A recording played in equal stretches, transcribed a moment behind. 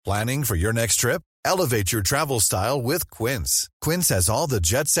Planning for your next trip? Elevate your travel style with Quince. Quince has all the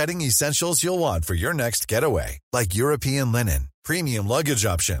jet-setting essentials you'll want for your next getaway, like European linen, premium luggage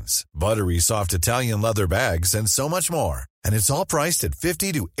options, buttery soft Italian leather bags, and so much more. And it's all priced at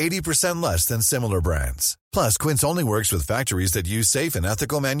 50 to 80% less than similar brands. Plus, Quince only works with factories that use safe and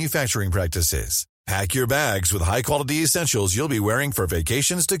ethical manufacturing practices. Pack your bags with high-quality essentials you'll be wearing for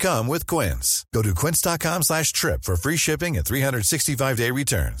vacations to come with Quince. Go to quince.com/trip for free shipping and 365-day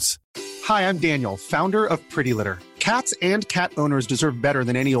returns. Hi, I'm Daniel, founder of Pretty Litter. Cats and cat owners deserve better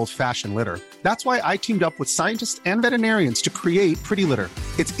than any old-fashioned litter. That's why I teamed up with scientists and veterinarians to create Pretty Litter.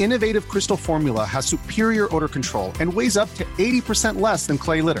 Its innovative crystal formula has superior odor control and weighs up to 80% less than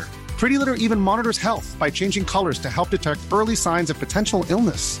clay litter. Pretty Litter even monitors health by changing colors to help detect early signs of potential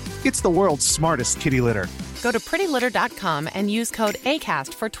illness. It's the world's smartest kitty litter. Go to prettylitter.com and use code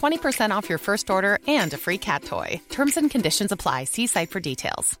ACAST for 20% off your first order and a free cat toy. Terms and conditions apply. See site for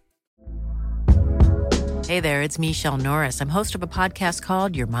details. Hey there, it's Michelle Norris. I'm host of a podcast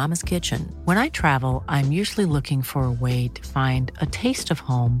called Your Mama's Kitchen. When I travel, I'm usually looking for a way to find a taste of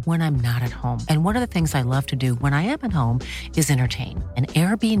home when I'm not at home. And one of the things I love to do when I am at home is entertain. And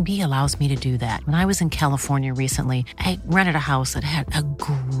Airbnb allows me to do that. When I was in California recently, I rented a house that had a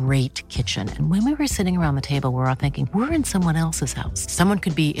great kitchen. And when we were sitting around the table, we were all thinking, we're in someone else's house. Someone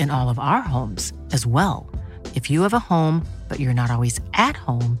could be in all of our homes as well. If you have a home, but you're not always at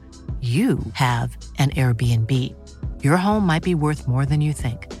home, you have an Airbnb. Your home might be worth more than you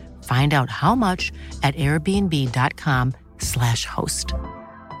think. Find out how much at airbnb.com/host.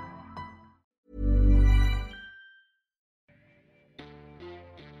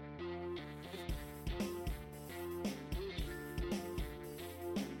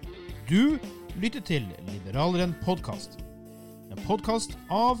 Du lytter til Liberaleren podcast. En podcast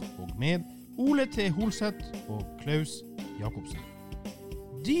av og med Ole T. Holseth og Klaus Jakobsen.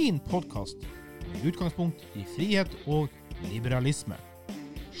 Din podcast med utgangspunkt i frihet og liberalisme.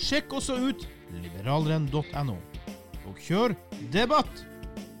 Sjekk også ut liberaleren.no og kjør debatt!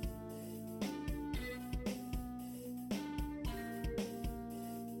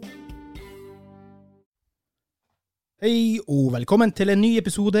 Hei og velkommen til en ny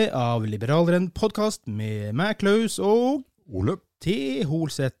episode av Liberaleren podcast med meg, Klaus og Ole T.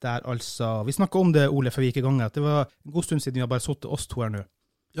 Holseth der altså. Vi snakket om det, Ole, for vi gikk i gang. At det var en god stund siden vi har bare suttet oss to her nå.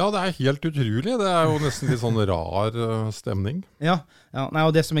 Ja, det er helt utrolig. Det er jo nesten litt sånn rar stemning. Ja. Nei,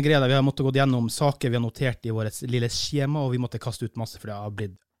 og det som er greia, vi har måttet gå gjennom saker vi har notert i vårt lille skjema, og vi måtte kaste ut masse, for det har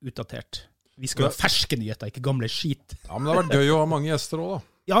blitt utdatert. Vi skal ha ferske nyheter, ikke gamle skit. Ja, men det har vært gøy å ha mange gjester også,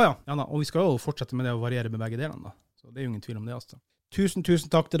 da. Ja, og vi skal jo fortsette med det å variere med begge delene, da. Så det er jo ingen tvil om det, altså. Tusen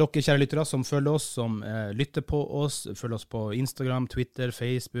takk til dere kjære lyttere som følger oss, som lytter på oss, følger oss på Instagram, Twitter,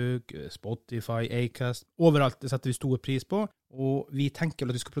 Facebook, Spotify, Acast, overalt. Det setter vi stor pris på, og vi tenker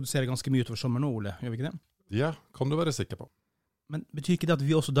at vi skal produsere ganske mye utover sommeren nå, Ole, gjør vi ikke det? Ja, kan du være sikker på. Men betyr ikke det at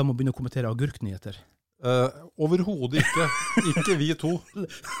vi også da må begynne å kommentere agurknyheter? Overhodet ikke. Ikke vi to.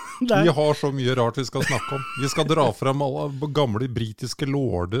 Vi har så mye rart vi skal snakke om. Vi skal dra frem alle gamle britiske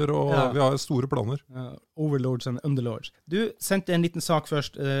lorder, og vi har store planer. Overlords and underlords. Du sendte en liten sak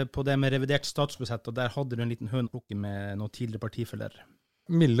først på det med revidert statsbudsjett, og der hadde du en liten hønplukke med noen tidligere partifeller.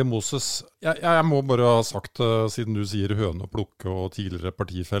 Mille Moses, jeg må bare ha sagt, siden du sier høne og plukke og tidligere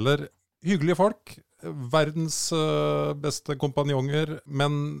partifeller, hyggelige folk, verdens beste kompanjonger,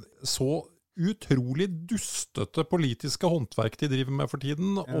 men så utrolig dustete politiske håndverk de driver med for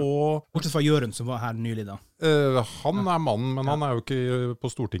tiden. Og bortsett fra Jørgen som var her nylig da. Han er mannen, men han er jo ikke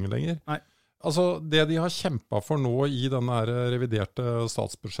på Stortinget lenger. Nei. Altså, det de har kjempet for nå i denne reviderte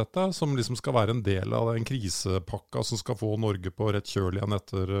statsbudsjettet, som liksom skal være en del av den krisepakka som skal få Norge på rett kjøl igjen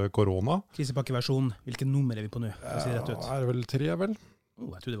etter korona. Krisepakkeversjon, hvilken nummer er vi på nå? Det er vel 3, vel?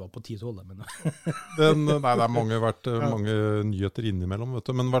 Jeg tror det var på 10-12, men... Nei, det har vært mange nyheter innimellom, vet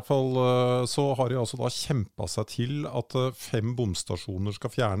du. Men i hvert fall så har de altså da kjempet seg til at 5 bomstasjoner skal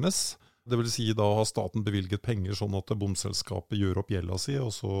fjernes. Det vil si da har staten bevilget penger sånn at bomselskapet gjør opp gjelda si,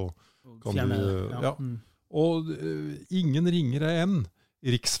 og så kan Og ingen ringere enn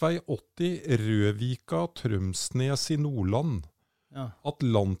Riksvei 80, Røvika, Trømsnes i Nordland,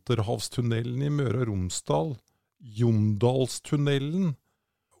 Atlanterhavstunnelen i Møre og Romsdal, Jomdalstunnelen,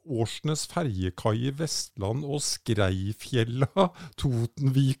 Årsnes ferjekai i Vestland og Skreifjella,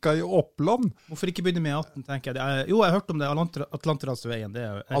 Totenvika i Oppland. Hvorfor ikke begynne med 18, tenker jeg? Jo, jeg har hørt om det, Atlanterhavsveien.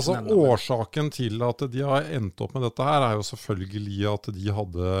 Altså, årsaken til at de har endt opp med dette her, er jo selvfølgelig at de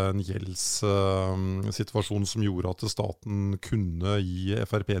hadde en gjeldssituasjon som gjorde at staten kunne gi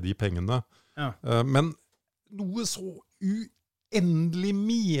FRP de pengene. Men noe så uendelig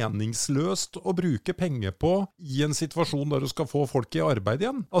meningsløst å bruke penger på i en situasjon der du skal få folk i arbeid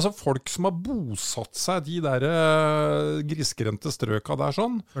igjen. Altså folk som har bosatt seg de der grisgrendte strøka der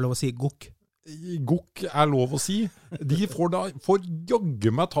sånn. For lov å si gokk. Gokk lov å si. De får jagge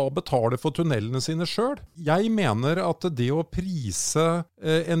meg ta og betale for tunnelene sine selv. Jeg mener at det å prise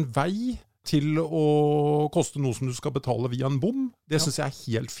en vei til å koste noe som du skal betale via en bom, det synes jeg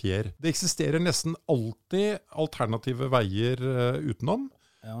helt fair. Det eksisterer nesten alltid alternative veier utenom.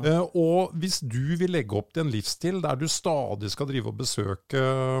 Og hvis du vil legge opp til en livsstil der du stadig skal drive og besøke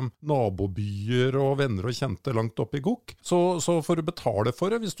nabobyer og venner og kjente langt opp i gokk, så får du betale for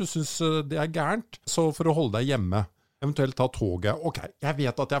det hvis du synes det gærent, så for å holde deg hjemme. Eventuelt ta toget. Ok, jeg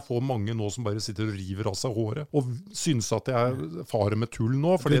vet at jeg får mange nå som bare sitter og river av seg håret, og synes at jeg farer med tull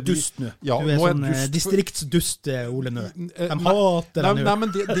nå. Du dust nå. Ja, du sånn distriktsdust, Ole Nø. De hater deg nå. Nei, men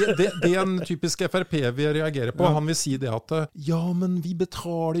det en typisk FrP vi reagerer på. Han vil si det at, ja, men vi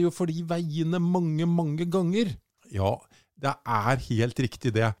betaler jo for de veiene mange, mange ganger. Ja, det helt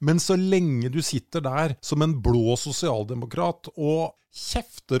riktig det. Men så lenge du sitter der som en blå sosialdemokrat og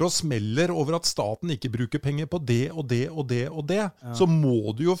kjefter og smeller over at staten ikke bruker penger på det og det og det og det, så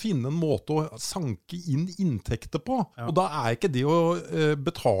må du jo finne en måte å sanke inn inntekter på. Og da ikke det å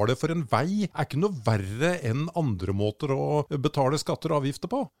betale for en vei ikke noe verre enn andre måter å betale skatter og avgifter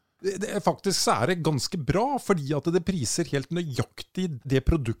på. Faktisk så det ganske bra, fordi at det priser helt nøyaktig det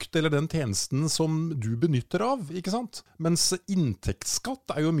produktet eller den tjenesten som du benytter av, ikke sant? Mens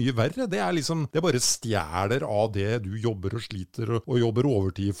inntektsskatt jo mye verre. Det liksom, det bare stjeler av det du jobber og sliter og jobber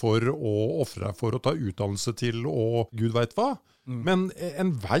overtid for og offrer deg for å ta utdannelse til og Gud vet hva. Men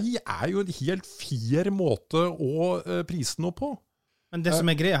en vei jo en helt fair måte å prise noe på. Men det som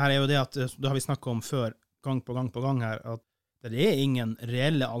greia her jo det at, det har vi snakket om før, gang på gang her, at det ingen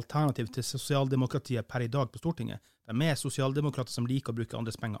reelle alternativ til sosialdemokratiet per i dag på Stortinget. Det sosialdemokrater som liker å bruke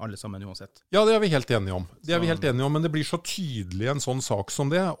andres penger alle sammen uansett. Ja, det vi helt enige om. Men det blir så tydelig en sånn sak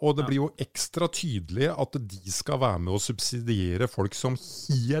som det, og det blir jo ekstra tydelig at de skal være med å subsidiere folk som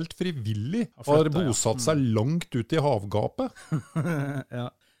helt frivillig har bosatt seg langt ut i havgapet.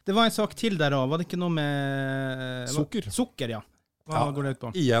 Ja. Det var en sak til der også, var det ikke noe med... Sukker. Sukker, ja. Hva går det ut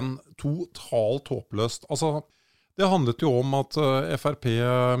på? Igjen, totalt håpløst. Altså... Det handlet jo om at FrP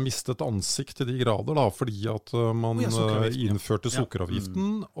mistet ansikt til de grader da, fordi at man innførte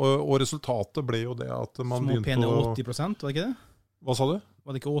sukkeravgiften, og resultatet ble jo det at man begynte å... Småpene 80%, var det ikke det? Hva sa du?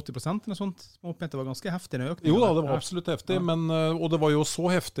 Var det ikke 80% eller sånt? Småpene var ganske heftig økning. Jo da, det var absolutt heftig, og det var jo så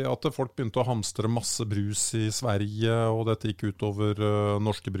heftig at folk begynte å hamstre masse brus i Sverige, og dette gikk ut over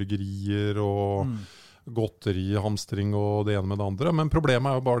norske bryggerier og godteri, hamstring og det ene med det andre. Men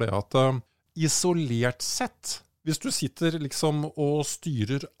problemet jo bare det at isolert sett, hvis du sitter liksom og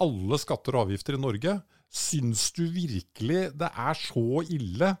styrer alle skatter og avgifter i Norge, syns du virkelig det så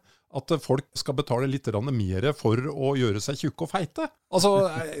ille at folk skal betale litt mer for å gjøre seg tjukke og feite? Altså,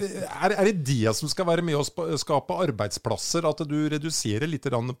 det det som skal være med å skape arbeidsplasser, at du reduserer litt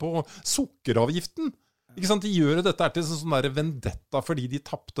på sukkeravgiften? Ikke sant? De gjør dette til sånn der vendetta fordi de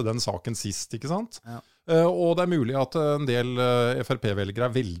tappte den saken sist, ikke sant? Ja. Og det mulig at en del FrP-velgere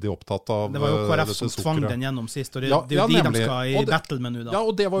veldig opptatt av det var jo KrF som tvang den gjennom sist, og det jo de skal i battle med nå da. Ja,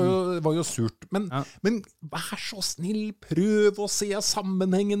 og det var jo surt. Men vær så snill, prøv å se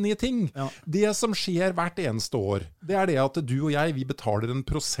sammenhengen i ting. Ja. Det som skjer hvert eneste år, det det at du og jeg, vi betaler en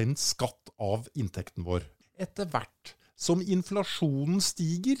prosent skatt av inntekten vår. Etter hvert som inflasjonen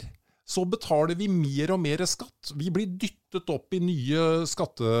stiger, så betaler vi mer og mer skatt. Vi blir dyttet opp i nye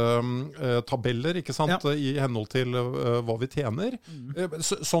skattetabeller, ikke sant, i henhold til hva vi tjener.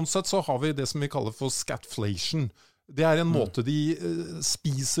 Sånn sett så har vi det som vi kaller for scatflation. Det en måte de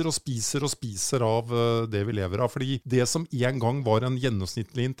spiser og spiser og spiser av det vi lever av. Fordi det som en gang var en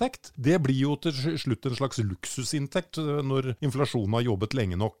gjennomsnittlig inntekt, det blir jo til slutt en slags luksusinntekt når inflasjonen har jobbet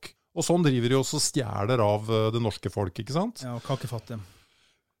lenge nok. Og sånn driver de også stjeler av det norske folk, ikke sant? Ja, og kakefattig.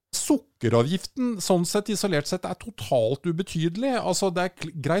 Sukkeravgiften, sånn sett isolert sett, totalt ubetydelig. Altså, det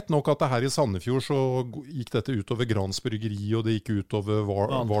greit nok at det her i Sandefjord så gikk dette utover Grans bryggeri, og det gikk utover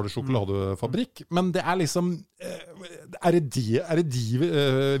var det sjokoladefabrikk. Men det liksom, det de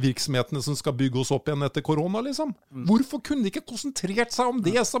virksomhetene som skal bygge oss opp igjen etter korona, liksom? Hvorfor kunne de ikke konsentrert seg om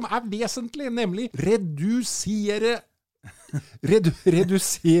det som vesentlig, nemlig redusere...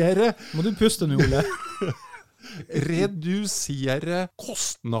 Må du puste nå, Ole? Redusere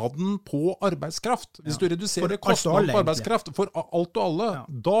kostnaden på arbeidskraft. Hvis du reduserer kostnaden på arbeidskraft for alt og alle,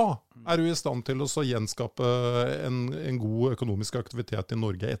 da Er du I stand til å så gjenskape en god økonomisk aktivitet I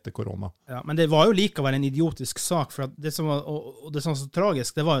Norge etter korona? Ja, men det var jo likevel en idiotisk sak, for at det som var, og det som var så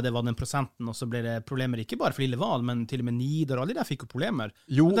tragisk, det var jo det var den prosenten, og så ble det problemer ikke bare for Lille Val, men til og med Nidar, alle der fikk jo problemer.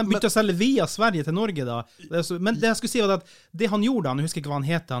 Jo, de begynte å selge via Sverige til Norge da. Men det jeg skulle si var at det han gjorde, jeg husker ikke hva han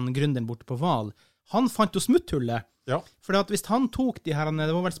het, han gründeren borte på Val, han fant jo smutthullet. Ja. For at hvis han tok de her,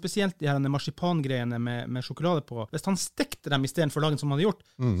 det var vel spesielt de her marsipangreiene med sjokolade på, hvis han stekte dem I stedet for lagen som han hadde gjort,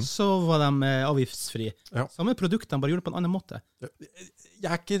 så var de avgiftsfri. Ja. Samme produkt, han bare gjorde det på en annen måte.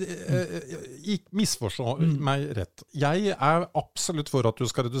 Jeg ikke misforstå meg rett. Jeg absolutt for at du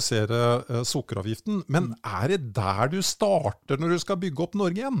skal redusere sukkeravgiften, men det der du starter når du skal bygge opp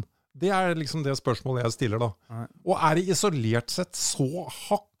Norge igjen? Det liksom det spørsmålet jeg stiller da. Nei. Og det isolert sett så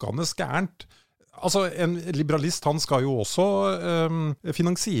hakkende skærent? Altså, en liberalist, han skal jo også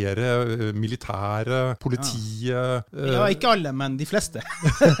finansiere militære, politiet. Ja, ikke alle, men de fleste.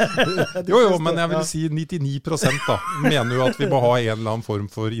 Jo, men jeg vil si 99% da, mener jo at vi må ha en eller annen form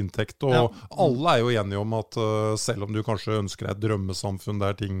for inntekt, og alle jo enige om at selv om du kanskje ønsker et drømmesamfunn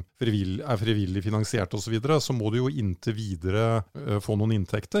der ting frivillig finansiert og så videre, så må du jo inntil videre få noen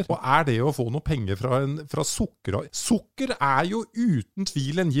inntekter. Og det å få noe penger fra sukker? Sukker jo uten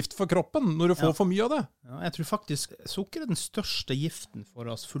tvil en gift for kroppen når du får for mye av det. Ja, jeg tror faktisk sukker den største giften for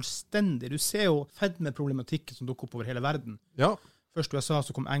oss fullstendig. Du ser jo fedmeproblematikken som dukker opp over hele verden. Ja. Først USA,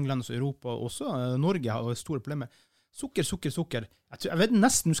 så kom England og Europa, og også Norge har store problemer. Sukker. Jeg vet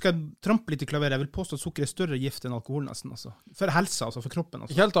nesten, du skal trampe litt I klaveret, jeg vil påstå at sukker større gift enn alkohol nesten, altså. For helsa, altså, for kroppen.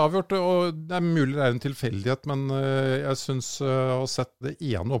 Altså. Helt avgjort, og det mulig det en tilfeldighet, men jeg synes jeg har sett det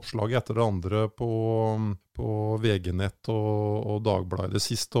ene oppslaget etter det andre på VG-nett og Dagbladet det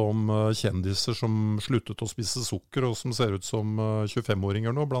siste om kjendiser som sluttet å spise sukker, og som ser ut som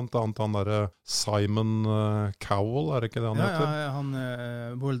 25-åringer nå, blant annet han der Simon Cowell, det ikke det han heter? Ja, han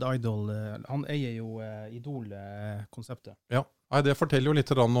World Idol, han eier jo Idol-konseptet. Ja. Nei, det forteller jo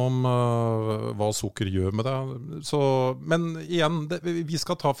litt om hva sukker gjør med det. Så, men igjen, vi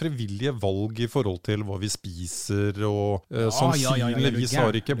skal ta frivillige valg I forhold til hva vi spiser, og sannsynligvis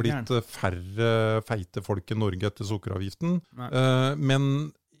har det ikke blitt færre feite folk I Norge etter sukkeravgiften.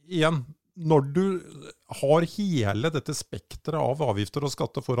 Men igjen, når du har hele dette spektret av avgifter og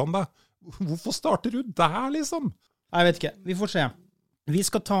skatter foran deg, hvorfor starter du der, liksom? Jeg vet ikke, vi får se. Vi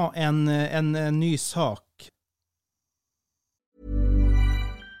skal ta en ny sak.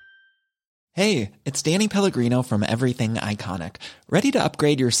 Hey, it's Danny Pellegrino from Everything Iconic. Ready to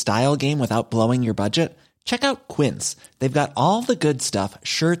upgrade your style game without blowing your budget? Check out Quince. They've got all the good stuff,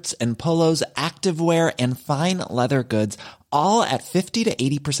 shirts and polos, activewear, and fine leather goods, all at 50 to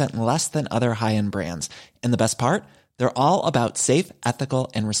 80% less than other high-end brands. And the best part? They're all about safe,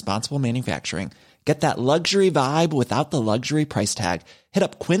 ethical, and responsible manufacturing. Get that luxury vibe without the luxury price tag. Hit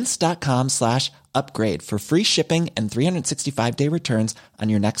up quince.com/upgrade for free shipping and 365-day returns on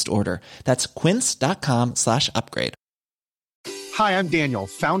your next order. That's quince.com/upgrade. Hi, I'm Daniel,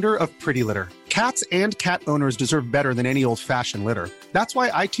 founder of Pretty Litter. Cats and cat owners deserve better than any old-fashioned litter. That's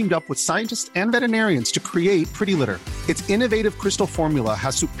why I teamed up with scientists and veterinarians to create Pretty Litter. Its innovative crystal formula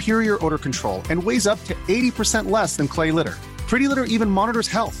has superior odor control and weighs up to 80% less than clay litter. Pretty Litter even monitors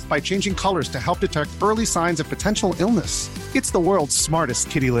health by changing colors to help detect early signs of potential illness. It's the world's smartest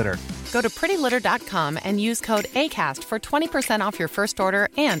kitty litter. Go to prettylitter.com and use code ACAST for 20% off your first order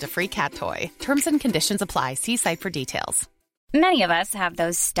and a free cat toy. Terms and conditions apply. See site for details. Many of us have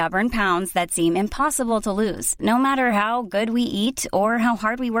those stubborn pounds that seem impossible to lose, no matter how good we eat or how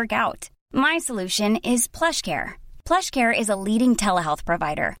hard we work out. My solution is PlushCare. PlushCare is a leading telehealth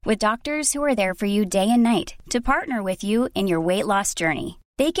provider with doctors who are there for you day and night to partner with you in your weight loss journey.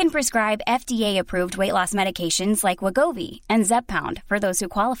 They can prescribe FDA-approved weight loss medications like Wegovy and Zepbound for those who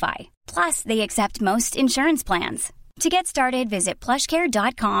qualify. Plus, they accept most insurance plans. To get started, visit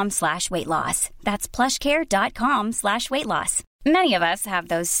plushcare.com/weightloss. That's plushcare.com/weightloss. Many of us have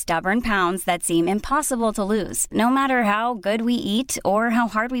those stubborn pounds that seem impossible to lose, no matter how good we eat or how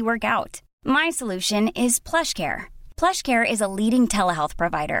hard we work out. My solution is PlushCare. PlushCare is a leading telehealth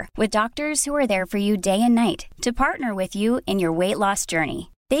provider with doctors who are there for you day and night to partner with you in your weight loss journey.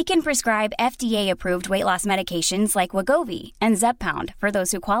 They can prescribe FDA-approved weight loss medications like Wegovy and Zepbound for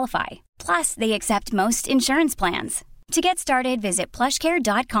those who qualify. Plus, they accept most insurance plans. To get started, visit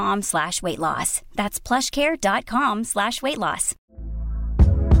plushcare.com/weightloss. That's plushcare.com/weightloss.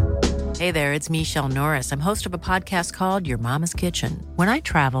 Hey there, it's Michelle Norris. I'm host of a podcast called Your Mama's Kitchen. When I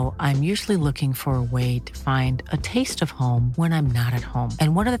travel, I'm usually looking for a way to find a taste of home when I'm not at home.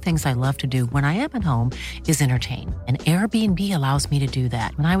 And one of the things I love to do when I am at home is entertain. And Airbnb allows me to do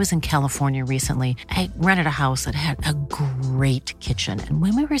that. When I was in California recently, I rented a house that had a great kitchen. And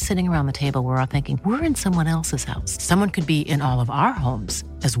when we were sitting around the table, we're all thinking, we're in someone else's house. Someone could be in all of our homes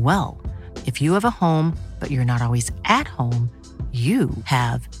as well. If you have a home, but you're not always at home, you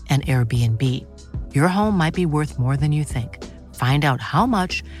have an Airbnb. Your home might be worth more than you think. Find out how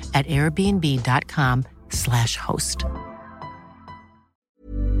much at airbnb.com/host.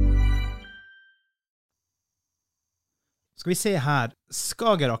 Skal vi se her.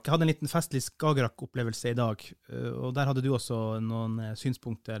 Skagerrak. Jeg hadde en liten festlig Skagerrak-opplevelse I dag, og der hadde du også noen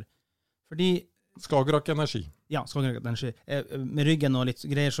synspunkter. Fordi Skagerrak Energi. Ja, Skagerrak Energi. Med ryggen og litt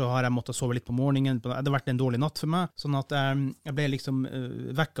greier så har jeg måttet sove litt på morgenen. Det hadde vært en dårlig natt for meg, sånn at jeg ble liksom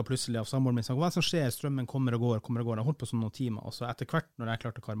vekket plutselig av samboeren min. Hva som skjer? Strømmen kommer og går. Jeg har holdt på sånn noen timer, og så etter hvert når jeg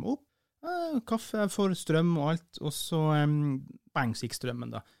klarte å karme opp, kaffe for strøm og alt, og så bang, så gikk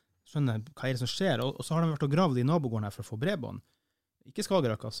strømmen da. Skjønner, hva det som skjer? Og så har de vært og gravd I nabogården her for å få bredbånd. Ikke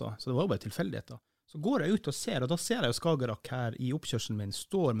Skagerrak altså, så det var jo bare tilfeldigheter. Så går jeg ut og ser, og da ser jeg jo Skagerrak her I oppkjørselen min,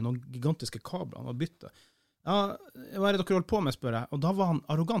 står med noen gigantiske kabler og bytter. Ja, hva det dere holdt på med, spør jeg, og da var han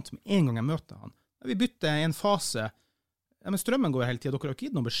arrogant med en gang jeg møter han. Vi bytter I en fase, ja, men strømmen går hele tiden, dere har ikke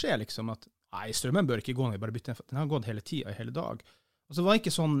gitt noen beskjed liksom, at nei, strømmen bør ikke gå når vi bare bytter, den har gått hele tiden, hele dag. Og så var det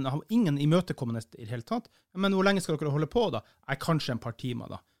ikke sånn, jeg har ingen imøtekommende I det hele tatt, men hvor lenge skal dere holde på da? Nei, kanskje en par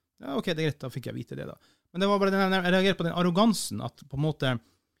timer da. Ja, ok, det greit, da fikk jeg vite det da. Men det var bare den, jeg reagerer på den arrogansen, at på en måte,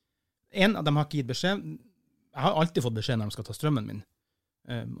 en av dem har ikke gitt beskjed, jeg har alltid fått beskjed når de skal ta strømmen min,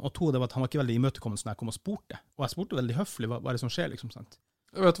 og to, det var at han var ikke veldig imøtekommende når jeg kom og spurte, og jeg spurte veldig høflig, hva det som skjer liksom, sant?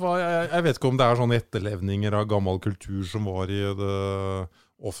 Vet du hva, jeg vet ikke om det sånne etterlevninger av gammel kultur som var I det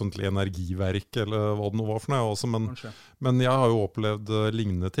offentlige energiverk, eller hva det nå var for noe også, men jeg har jo opplevd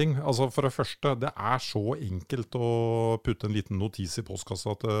lignende ting. Altså for det første, det så enkelt å putte en liten notis I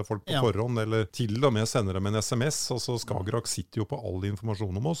postkassa til folk på forhånd, eller til og med sende dem en SMS. Altså Skagerrak sitter jo på all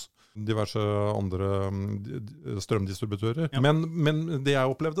informasjon om oss, diverse andre strømdistributører. Ja. Men det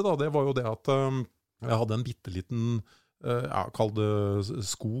jeg opplevde da, det var jo det at jeg hadde en bitteliten kall det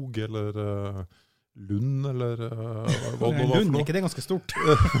skog, eller lund, eller hva det var lund, ikke det ganske stort?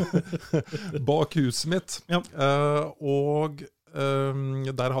 Bak huset mitt. Ja. Og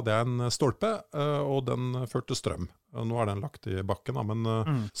der hadde jeg en stolpe, og den førte strøm. Nå den lagt I bakken, da, men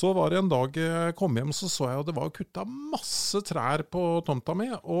så var det en dag jeg kom hjem, så jeg at det var kuttet masse trær på tomta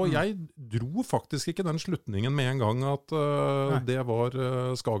mi, og jeg dro faktisk ikke den slutningen med en gang at det var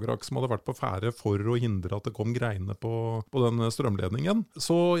Skagerrak som hadde vært på fære for å hindre at det kom greiner på den strømledningen.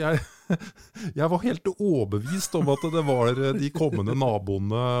 Så jeg var helt overbevist om at det var de kommende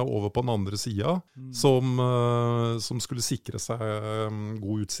naboene over på den andre siden som skulle sikre seg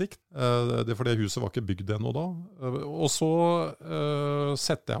god utsikt. Det fordi huset var ikke bygd ennå da. Og så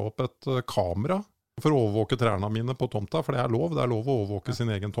setter jeg opp et kamera for å overvåke trærne mine på tomta, for det lov å overvåke sin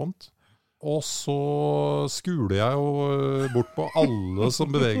egen tomt. Og så skuler jeg jo bort på alle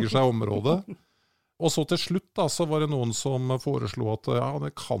som beveger seg I området. Og så til slutt da, så var det noen som foreslo at ja,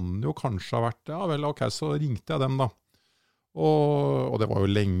 det kan jo kanskje ha vært, ja vel, ok, så ringte jeg dem da. Og det var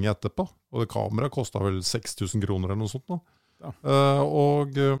jo lenge etterpå, og det kameraet kostet vel 6 000 kroner eller noe sånt da. Ja.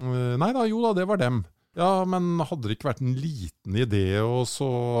 Nei da, jo da, det var dem. Ja, men hadde det ikke vært en liten idé å så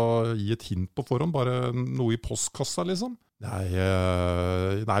gi et hint på forhånd, bare noe I postkassa liksom? Nei,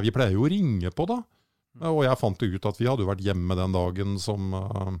 vi pleier jo å ringe på da. Og jeg fant ut at vi hadde jo vært hjemme den dagen som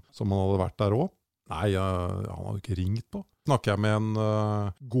han hadde vært der også. Nei, han hadde ikke ringt på. Snakker jeg med en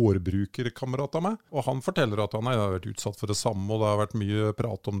gårdbrukerkamerat av meg, og han forteller at han har vært utsatt for det samme, og det har vært mye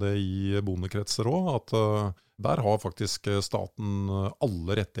prat om det I bondekretser også, at der har faktisk staten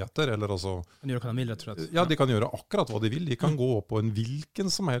alle rettigheter, eller altså... De gjør hva de vil, rett og slett. Ja, de kan gjøre akkurat hva de vil. De kan gå på en hvilken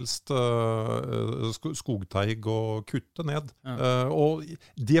som helst skogteig og kutte ned. Ja. Og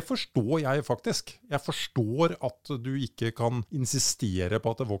det forstår jeg faktisk. Jeg forstår at du ikke kan insistere på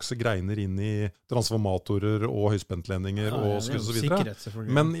at det vokser greiner inn I transformatorer og høyspentledninger og så videre.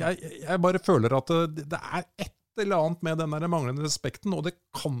 Men jeg bare føler at det et eller annet med den der manglende respekten, og det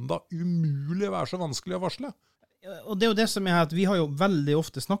kan da umulig være så vanskelig å varsle. Og det jo det som at vi har jo veldig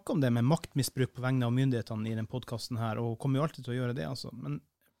ofte snakket om det med maktmisbruk på vegne av myndighetene I den podcasten her, og kommer jo alltid til å gjøre det, altså. Men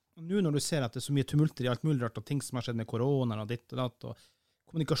nå når du ser at det så mye tumulter I alt mulig rart, og ting som har skjedd med korona og ditt og datt, og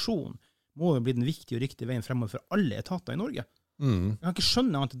kommunikasjon må jo bli den viktige og riktige veien fremover for alle etater I Norge. Jeg kan ikke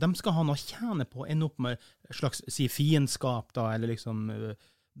skjønne at de skal ha noe å tjene på, ende opp med et slags fiendskap da, eller liksom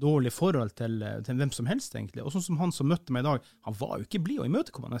dårlig forhold til hvem som helst egentlig. Og sånn som han som møtte meg i dag, han var jo ikke blid og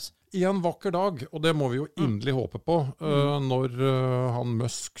imøtekommende. I en vakker dag, og det må vi jo inderlig håpe på, når han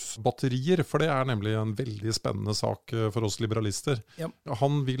Musks batterier, for det nemlig en veldig spennende sak for oss liberalister. Ja.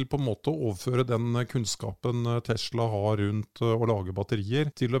 Han vil på en måte overføre den kunnskapen Tesla har rundt å lage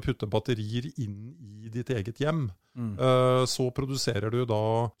batterier, til å putte batterier inn i ditt eget hjem. Så produserer du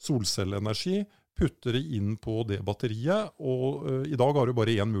da solcelleenergi, putter det inn på det batteriet, og i dag har du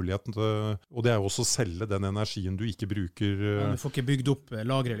bare en mulighet, og det jo også å selge den energien du ikke bruker. Du får ikke bygd opp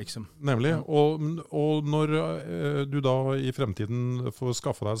lagret, liksom. Nemlig, og når du da i fremtiden får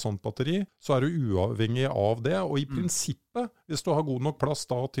skaffe deg et sånt batteri, så du uavhengig av det, og i prinsippet, hvis du har god nok plass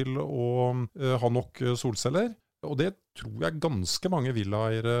da til å ha nok solceller, og det tror jeg ganske mange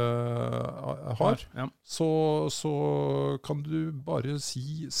villaeiere har, så kan du bare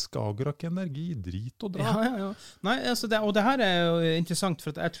si Skagerrak Energi, drit og dra. Ja. Nei, altså og det her jo interessant,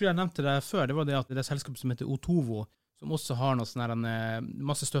 for jeg tror jeg nevnte det før, det var det at det selskapet som heter Otovo, som også har noe sånne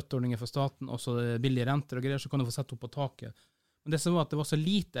masse støtteordninger fra staten, også billige renter og greier, så kan du få sette opp på taket. Men det som var at det var så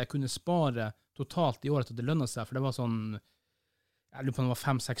lite jeg kunne spare totalt i året at det lønnet seg, for det var sånn, jeg lurer på om det var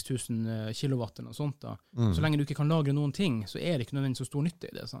 5-6 000 kilowatt eller noe sånt da. Så lenge du ikke kan lagre noen ting, så det ikke nødvendigvis så stor nytte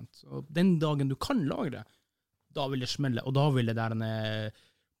i det, sant? Og den dagen du kan lagre, da vil det smelle, og da vil det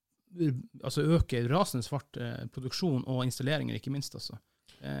altså øke rasende svart produksjon og installeringer, ikke minst altså.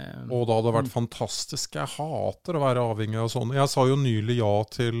 Og da hadde det vært fantastisk. Jeg hater å være avhengig av sånn. Jeg sa jo nylig ja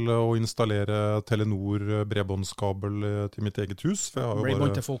til å installere Telenor bredbåndskabel til mitt eget hus. For jeg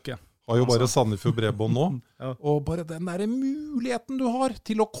bredbånd til folket. Har jo bare Sandefjord bredbånd nå, og bare den der muligheten du har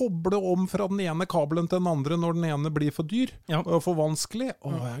til å koble om fra den ene kabelen til den andre når den ene blir for dyr og for vanskelig.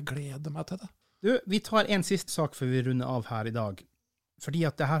 Jeg gleder meg til det. Du, vi tar en siste sak før vi runder av her i dag, fordi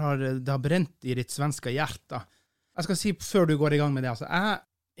at det har brent i ditt svenske hjerte. Jeg skal si før du går i gang med det, altså,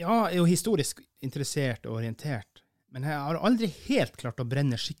 jeg jo historisk interessert og orientert, men jeg har aldri helt klart å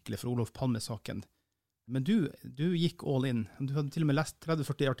brenne skikkelig for Olof Palme-saken. Men du gikk all in. Du hadde til og med lest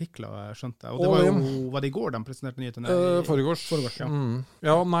 30-40 artikler, skjønte jeg. Og det var det i går de presenterte nyhetene? Foregårs, ja.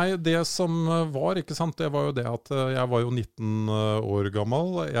 Ja, nei, det som var, ikke sant, det var jo det at jeg var jo 19 år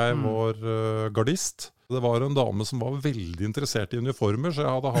gammel. Jeg var gardist. Det var en dame som var veldig interessert i uniformer, så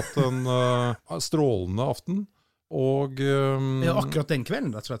jeg hadde hatt en strålende aften. Og akkurat den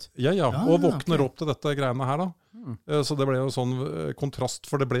kvelden, rett og slett? Ja, og våkner opp til dette greiene her da. Så det ble jo sånn kontrast,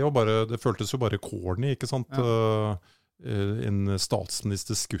 for det føltes jo bare corny, ikke sant? En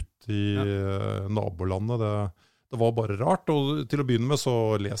statsminister skutt i nabolandet, det var bare rart, og til å begynne med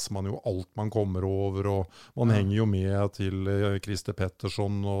så leser man jo alt man kommer over, og man henger jo med til Christer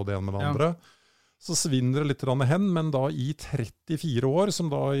Pettersson og det ene med det andre. Så svinner det litt hen, men da i 34 år, som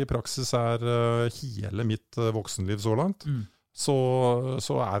da i praksis hele mitt voksenliv så langt, så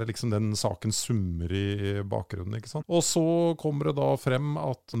det liksom den saken summer i bakgrunnen, ikke sant? Og så kommer det da frem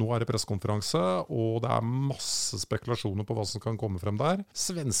at nå det pressekonferanse, og det masse spekulasjoner på hva som kan komme frem der.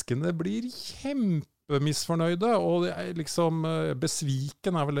 Svenskene blir misfornøyde, og liksom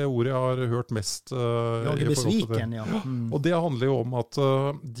besviken vel det ordet jeg har hørt mest besviken, ja. Og det handler jo om at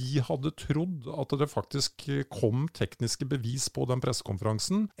de hadde trodd at det faktisk kom tekniske bevis på den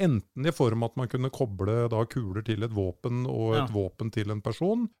pressekonferansen, enten i form at man kunne koble da kuler til et våpen og et våpen til en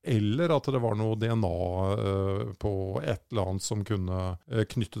person, eller at det var noe DNA på et eller annet som kunne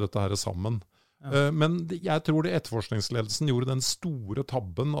knytte dette her sammen. Men jeg tror det etterforskningsledelsen gjorde den store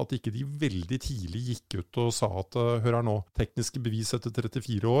tabben at ikke de veldig tidlig gikk ut og sa at hør her nå, tekniske bevis etter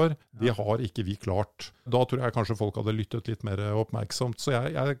 34 år, det har ikke vi klart. Da tror jeg kanskje folk hadde lyttet litt mer oppmerksomt. Så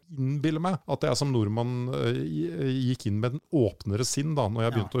jeg innbiller meg at jeg som nordmann gikk inn med den åpnere sinn da, når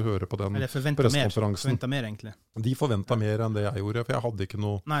jeg begynte å høre på den pressekonferansen. De forventet mer enn det jeg gjorde, for jeg hadde ikke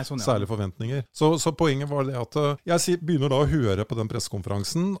noe særlige forventninger. Så poenget var det at jeg begynner da å høre på den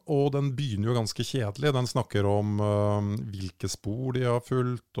pressekonferansen, og den begynner jo ganske kjedelig. Den snakker om hvilke spor de har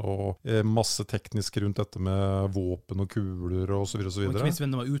fulgt, og masse teknisk rundt dette med våpen og kuler og så videre og så videre. Og ikke minst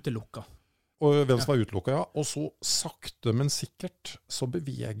hvem som var utelukket. Og hvem som var utelukket, ja. Og så sakte, men sikkert, så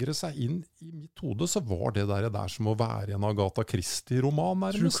beveger det seg inn i mitt hode, så var det der som å være en Agatha Christie-roman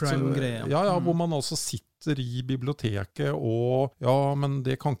nærmest. True crime-greie. Ja, hvor man altså sitter i biblioteket, og men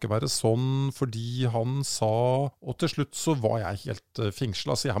det kan ikke være sånn, fordi han sa, og til slutt så var jeg helt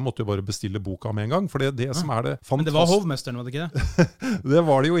fengslet, så jeg måtte jo bare bestille boka med en gang, for det som det fantastiske... Men det var hovmesteren, var det ikke det? Det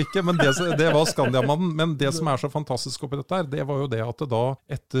var det jo ikke, men det var Skandiamannen, men det som så fantastisk oppi dette her, det var jo det at da,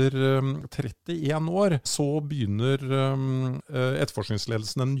 etter 31 år, så begynner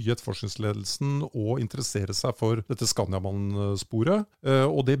etterforskningsledelsen, den nye etterforskningsledelsen, å interessere seg for dette Skandiamannen-sporet,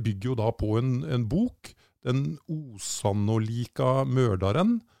 og det bygger jo da på en bok, den osannolika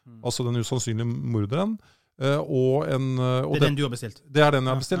mördaren, altså den usannsynlige morderen, og det den du har bestilt? Det den jeg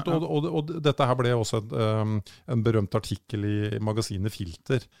har bestilt, og dette her ble også en berømt artikkel i magasinet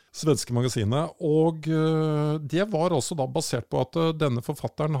Filter, svenske magasinet, og det var altså da basert på at denne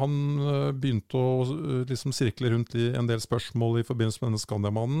forfatteren, han begynte å liksom sirkle rundt i en del spørsmål i forbindelse med denne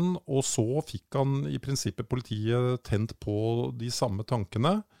Skandiamannen, og så fikk han i prinsippet politiet tent på de samme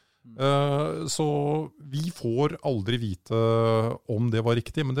tankene. Så vi får aldri vite om det var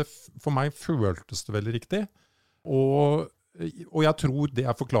riktig, men for meg føltes det veldig riktig, og jeg tror det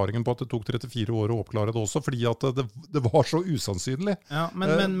forklaringen på at det tok 34 år å oppklare det også, fordi at det var så usannsynlig. Ja,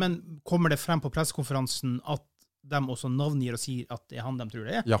 men kommer det frem på pressekonferansen at de også navngir og sier at det han de tror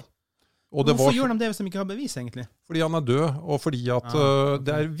det er? Ja. Hvorfor gjør de det hvis de ikke har bevis egentlig? Fordi han død, og fordi at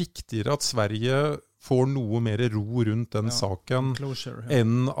det viktigere at Sverige får noe mer ro rundt den saken,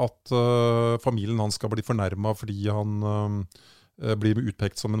 enn at familien hans skal bli fornærmet fordi han blir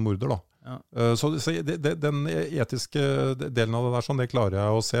utpekt som en morder da. Så den etiske delen av det der, det klarer jeg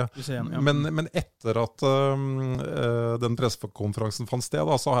å se. Men etter at den pressekonferansen fant sted,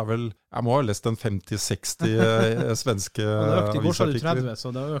 da, så har jeg må ha lest en 50-60 svenske avisartikler. Så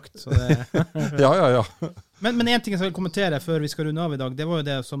det har økt. Så det... ja. Men en ting jeg vil kommentere før vi skal runde av i dag, det var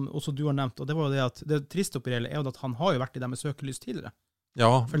jo det som også du har nevnt, og det var jo det at det triste oppi det er jo at han har jo vært i det med søkelys tidligere.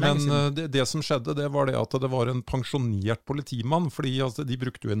 Ja, men det som skjedde, det var det at det var en pensjonert politimann, fordi altså, de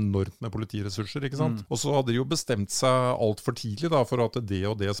brukte jo enormt med politiressurser, ikke sant? Og så hadde de jo bestemt seg alt for tidlig da, for at det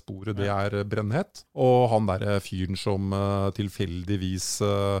og det sporet, det brennhett. Og han der fyren som tilfeldigvis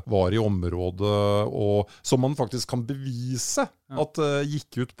var i området, og som man faktisk kan bevise at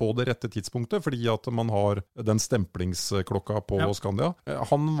gikk ut på det rette tidspunktet, fordi at man har den stemplingsklokka på Skandia.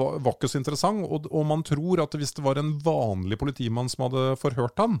 Han var ikke så interessant, og man tror at hvis det var en vanlig politimann som hadde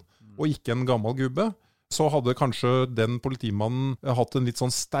forhørt han, og ikke en gammel gubbe, så hadde kanskje den politimannen hatt en litt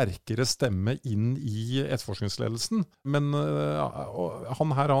sånn sterkere stemme inn i etterforskningsledelsen. Men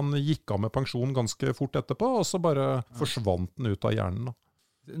han gikk av med pensjon ganske fort etterpå, og så bare forsvant den ut av hjernen da.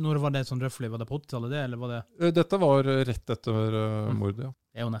 Når var det sånn røffelig? Var det på 80-tallet det, eller var det? Dette var rett etter mordet, ja.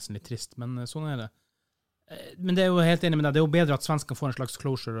 Det er jo nesten litt trist, men sånn det. Men det er jo helt enig med deg, det er jo bedre at svenskene får en slags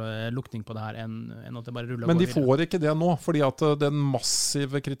closure og lukning på det her enn at det bare ruller. Men de får ikke det nå, fordi at den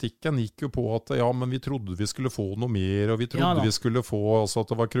massive kritikken gikk jo på at men vi trodde vi skulle få noe mer, og vi trodde vi skulle få altså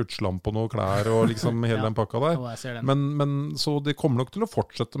at det var kruttslam på noen klær og liksom hele den pakka der. Men så det kommer nok til å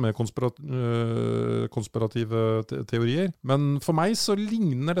fortsette med konspirative teorier. Men for meg så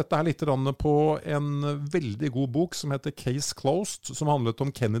ligner dette her litt på en veldig god bok som heter Case Closed, som handlet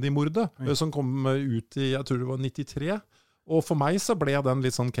om Kennedy-mordet, som kom ut i jeg tror det var 93, og for meg så ble den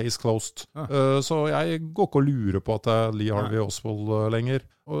litt sånn case closed. Så jeg går ikke og lurer på at det er Lee Harvey Oswald lenger.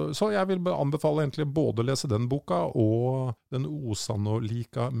 Så jeg vil anbefale egentlig både lese den boka og den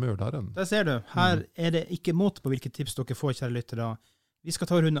osannolika mørdaren. Der ser du, her det ikke måte på hvilke tips dere får, kjære lyttere. Vi skal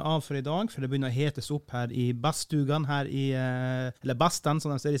ta runde av for i dag, for det begynner å hetes opp her i Baststugan, eller Basten,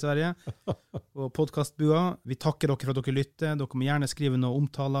 som de ser i Sverige, og podcastbua. Vi takker dere for at dere lytter. Dere må gjerne skrive noen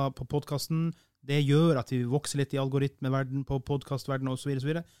omtaler på podcasten. Det gjør at vi vokser litt i algoritmeverden på podcastverden og så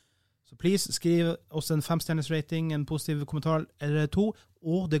videre. Så please, skriv oss en 5-stjerners rating, en positiv kommentar eller 2,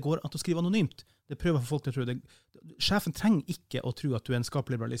 og det går an å skrive anonymt. Det prøver for folk til å tro. Sjefen trenger ikke å tro at du en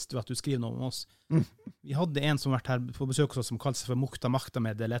skapliberalist ved at du skriver noe om oss. Vi hadde en som vært her på besøk hos oss som kalte seg for Mukta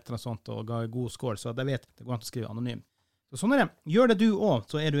Maktamed eller et eller annet sånt og ga god score, så jeg vet det går an å skrive anonymt. Så sånn det. Gjør det du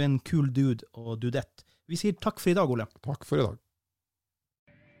også, så du en cool dude og dudette. Vi sier takk for i dag, Ole. Takk for i dag.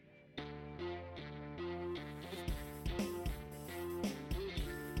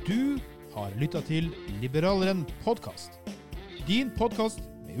 Du har lyttet til Liberaleren podcast. Din podcast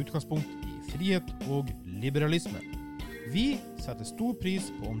med utgangspunkt i frihet og liberalisme. Vi setter stor pris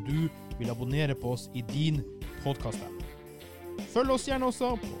på om du vil abonnere på oss i din podcast-app. Følg oss gjerne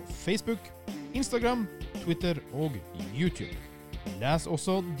også på Facebook, Instagram, Twitter og YouTube. Les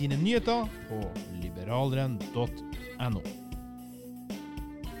også dine nyheter på liberaleren.no.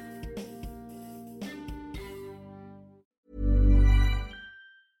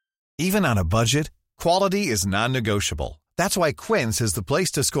 Even on a budget, quality is non-negotiable. That's why Quince is the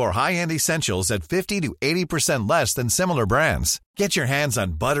place to score high-end essentials at 50 to 80% less than similar brands. Get your hands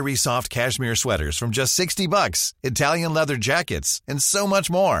on buttery soft cashmere sweaters from just $60, Italian leather jackets, and so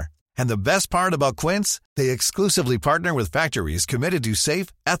much more. And the best part about Quince, they exclusively partner with factories committed to safe,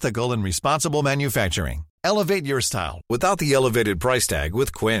 ethical, and responsible manufacturing. Elevate your style without the elevated price tag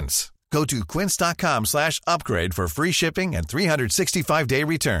with Quince. Go to quince.com/upgrade for free shipping and 365-day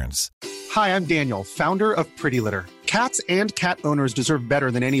returns. Hi, I'm Daniel, founder of Pretty Litter. Cats and cat owners deserve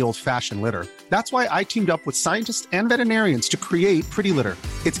better than any old-fashioned litter. That's why I teamed up with scientists and veterinarians to create Pretty Litter.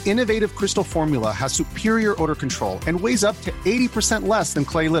 Its innovative crystal formula has superior odor control and weighs up to 80% less than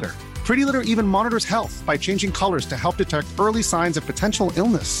clay litter. Pretty Litter even monitors health by changing colors to help detect early signs of potential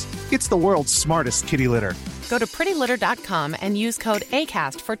illness. It's the world's smartest kitty litter. Go to prettylitter.com and use code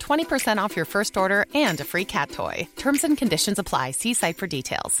ACAST for 20% off your first order and a free cat toy. Terms and conditions apply. See site for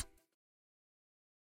details.